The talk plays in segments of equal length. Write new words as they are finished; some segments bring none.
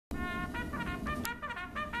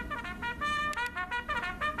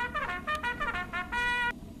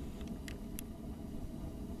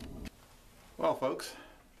Well, folks,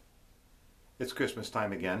 it's Christmas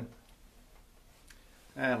time again.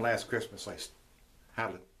 And last Christmas I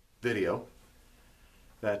had a video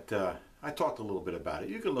that I talked a little bit about it.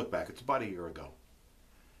 You can look back. It's about a year ago.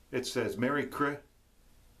 It says, Merry Christmas.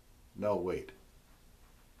 No, wait.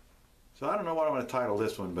 So I don't know what I'm going to title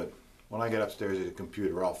this one, but when I get upstairs at the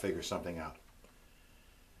computer, I'll figure something out.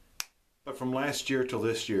 But from last year till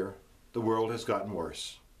this year, the world has gotten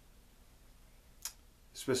worse.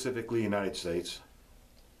 Specifically, the United States.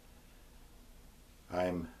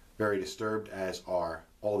 I'm very disturbed, as are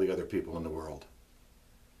all the other people in the world.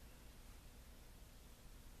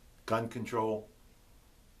 Gun control,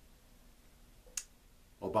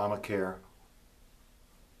 Obamacare,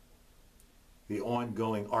 the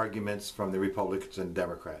ongoing arguments from the Republicans and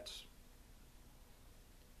Democrats.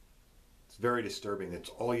 It's very disturbing. That's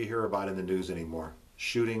all you hear about in the news anymore.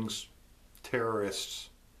 Shootings, terrorists.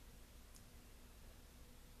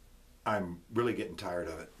 I'm really getting tired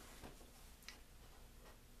of it.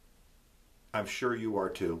 I'm sure you are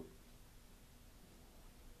too.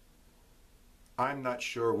 I'm not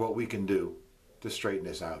sure what we can do to straighten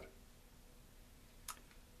this out.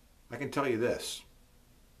 I can tell you this.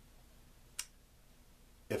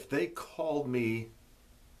 If they called me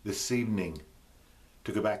this evening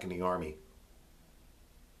to go back in the Army,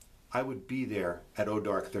 I would be there at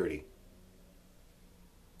dark 30.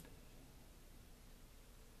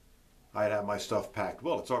 I'd have my stuff packed.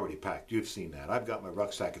 Well, it's already packed. You've seen that. I've got my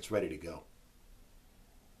rucksack. It's ready to go.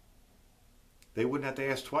 They wouldn't have to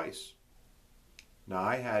ask twice. Now,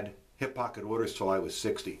 I had hip pocket orders till I was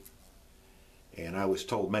 60. And I was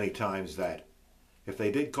told many times that if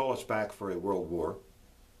they did call us back for a world war,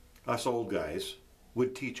 us old guys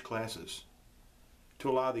would teach classes to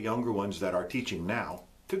allow the younger ones that are teaching now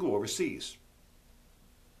to go overseas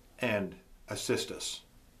and assist us.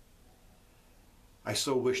 I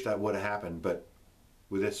so wish that would have happened, but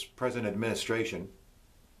with this present administration,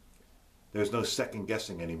 there's no second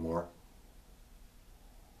guessing anymore.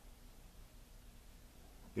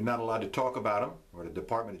 You're not allowed to talk about them, or the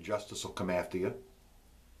Department of Justice will come after you.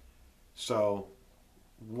 So,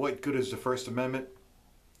 what good is the First Amendment?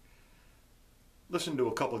 Listen to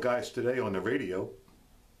a couple guys today on the radio,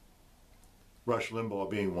 Rush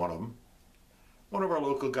Limbaugh being one of them, one of our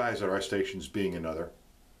local guys at our stations being another.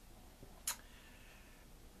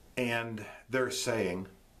 And they're saying,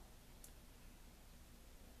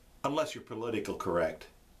 unless you're politically correct,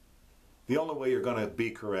 the only way you're going to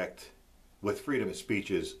be correct with freedom of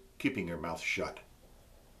speech is keeping your mouth shut.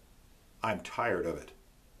 I'm tired of it.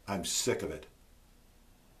 I'm sick of it.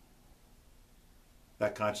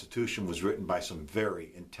 That Constitution was written by some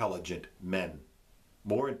very intelligent men.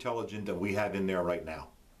 More intelligent than we have in there right now.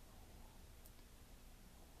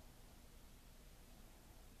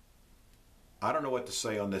 I don't know what to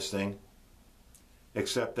say on this thing,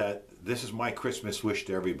 except that this is my Christmas wish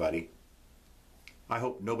to everybody. I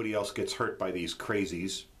hope nobody else gets hurt by these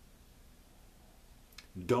crazies.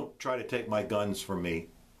 Don't try to take my guns from me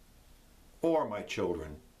or my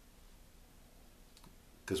children,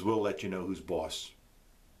 because we'll let you know who's boss.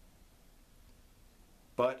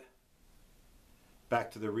 But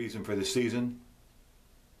back to the reason for the season.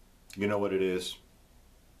 You know what it is.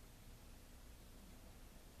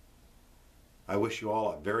 I wish you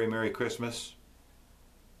all a very Merry Christmas,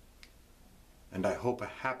 and I hope a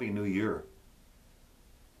Happy New Year.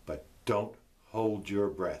 But don't hold your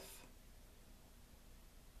breath.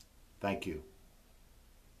 Thank you.